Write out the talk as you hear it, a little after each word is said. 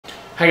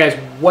Hi guys,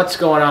 what's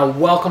going on?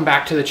 Welcome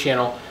back to the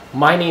channel.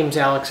 My name's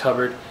Alex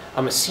Hubbard.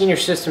 I'm a senior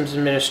systems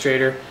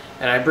administrator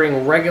and I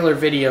bring regular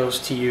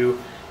videos to you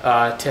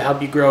to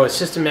help you grow as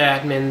system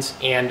admins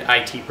and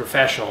IT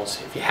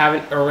professionals. If you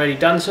haven't already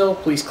done so,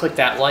 please click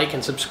that like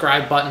and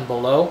subscribe button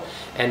below.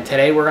 And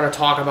today we're going to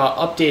talk about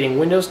updating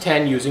Windows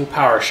 10 using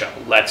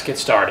PowerShell. Let's get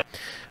started.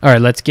 All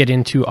right, let's get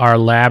into our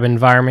lab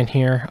environment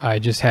here. I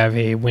just have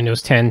a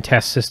Windows 10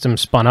 test system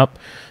spun up.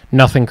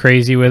 Nothing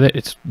crazy with it.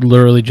 It's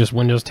literally just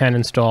Windows 10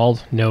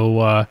 installed.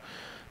 No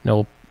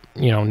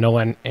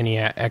any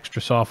extra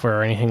software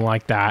or anything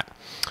like that.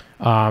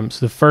 So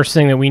the first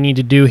thing that we need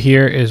to do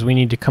here is we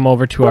need to come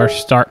over to our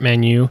Start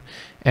menu,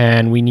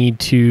 and we need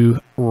to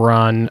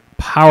run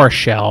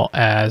PowerShell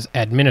as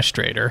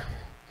administrator.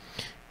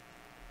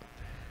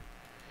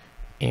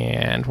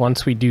 And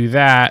once we do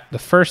that, the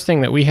first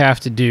thing that we have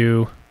to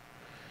do,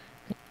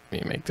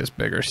 let me make this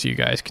bigger so you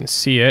guys can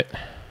see it.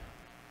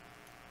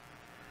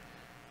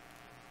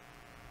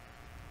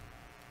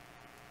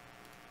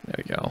 There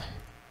we go.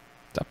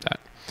 Stop that.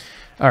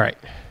 All right.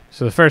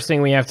 So the first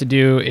thing we have to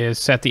do is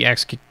set the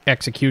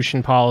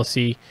execution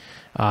policy.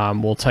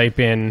 We'll type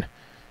in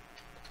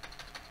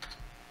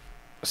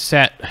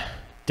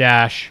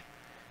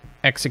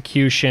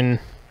set-execution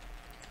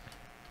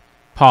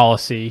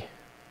policy,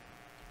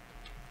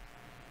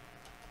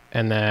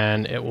 and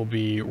then it will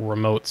be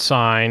remote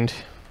signed.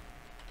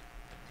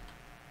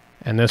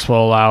 And this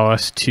will allow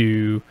us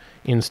to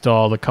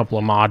install the couple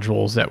of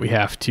modules that we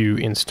have to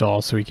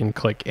install. So we can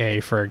click A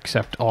for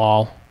accept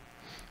all.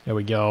 There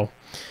we go.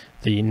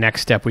 The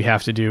next step we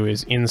have to do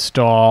is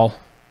install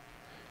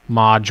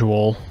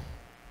module,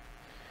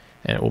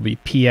 and it will be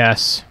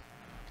PS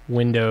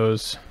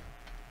Windows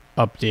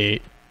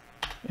Update,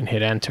 and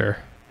hit enter.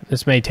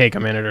 This may take a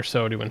minute or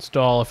so to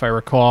install, if I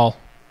recall.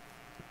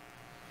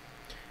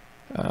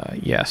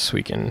 Yes,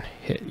 we can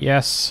hit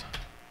yes.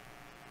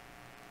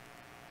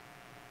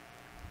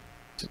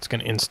 So it's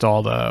going to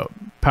install the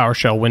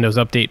PowerShell Windows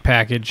Update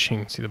package. You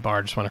can see the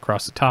bar just went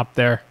across the top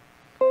there.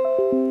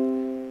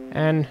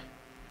 And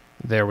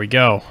there we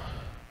go.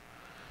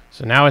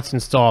 So now it's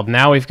installed.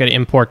 Now we've got to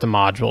import the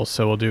modules.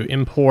 So we'll do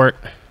import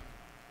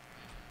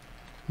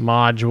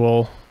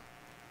module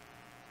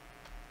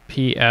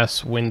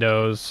PS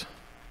Windows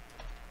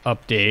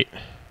Update.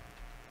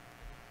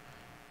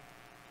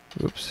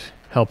 Oops.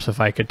 Helps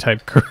if I could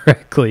type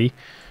correctly.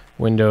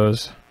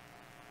 Windows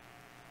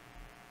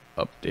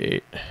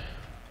Update.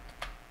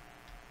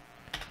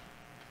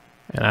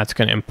 And that's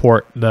going to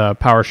import the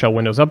PowerShell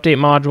Windows Update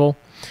module.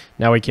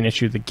 Now we can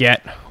issue the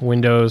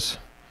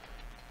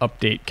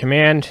Get-WindowsUpdate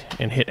command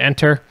and hit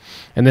enter.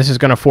 And this is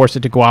going to force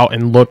it to go out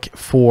and look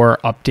for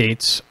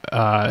updates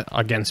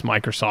against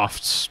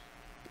Microsoft's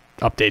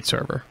update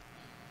server.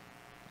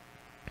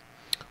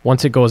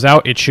 Once it goes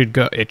out, it should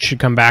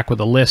come back with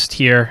a list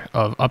here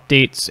of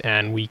updates,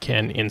 and we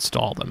can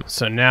install them.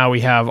 So now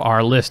we have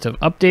our list of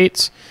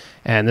updates,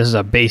 and this is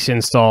a base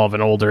install of an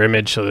older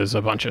image, so there's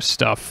a bunch of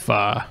stuff.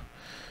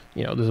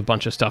 There's a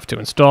bunch of stuff to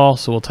install.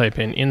 So we'll type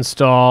in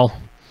install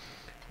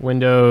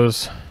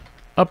Windows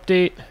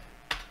Update,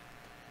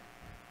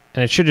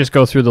 and it should just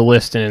go through the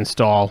list and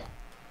install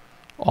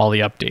all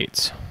the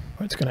updates.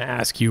 It's going to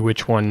ask you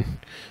which one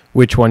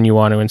you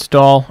want to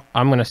install.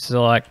 I'm going to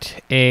select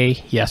A,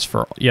 yes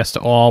to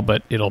all,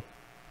 but it'll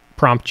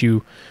prompt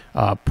you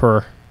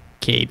per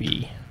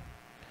KB.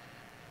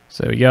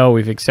 So there we go.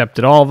 We've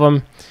accepted all of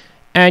them,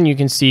 and you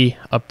can see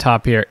up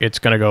top here it's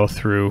going to go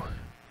through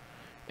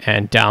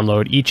and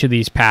download each of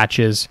these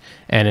patches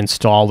and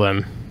install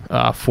them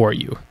for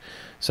you.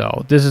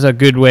 So this is a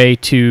good way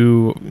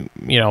to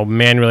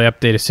manually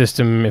update a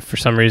system if for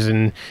some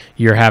reason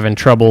you're having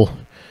trouble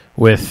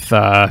with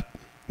the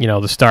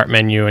start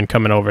menu and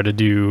coming over to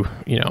do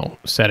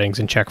settings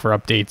and check for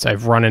updates.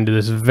 I've run into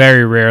this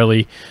very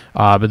rarely,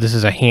 but this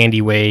is a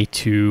handy way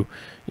to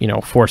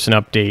force an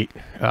update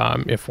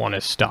if one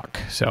is stuck.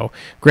 So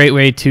great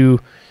way to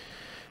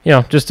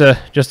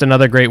just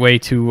another great way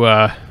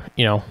to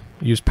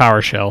use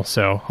PowerShell.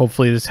 So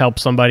hopefully this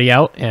helps somebody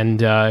out,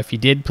 and if you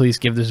did, please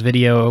give this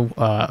video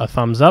a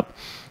thumbs up,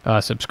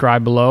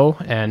 subscribe below,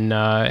 and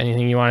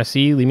anything you want to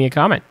see, leave me a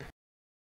comment.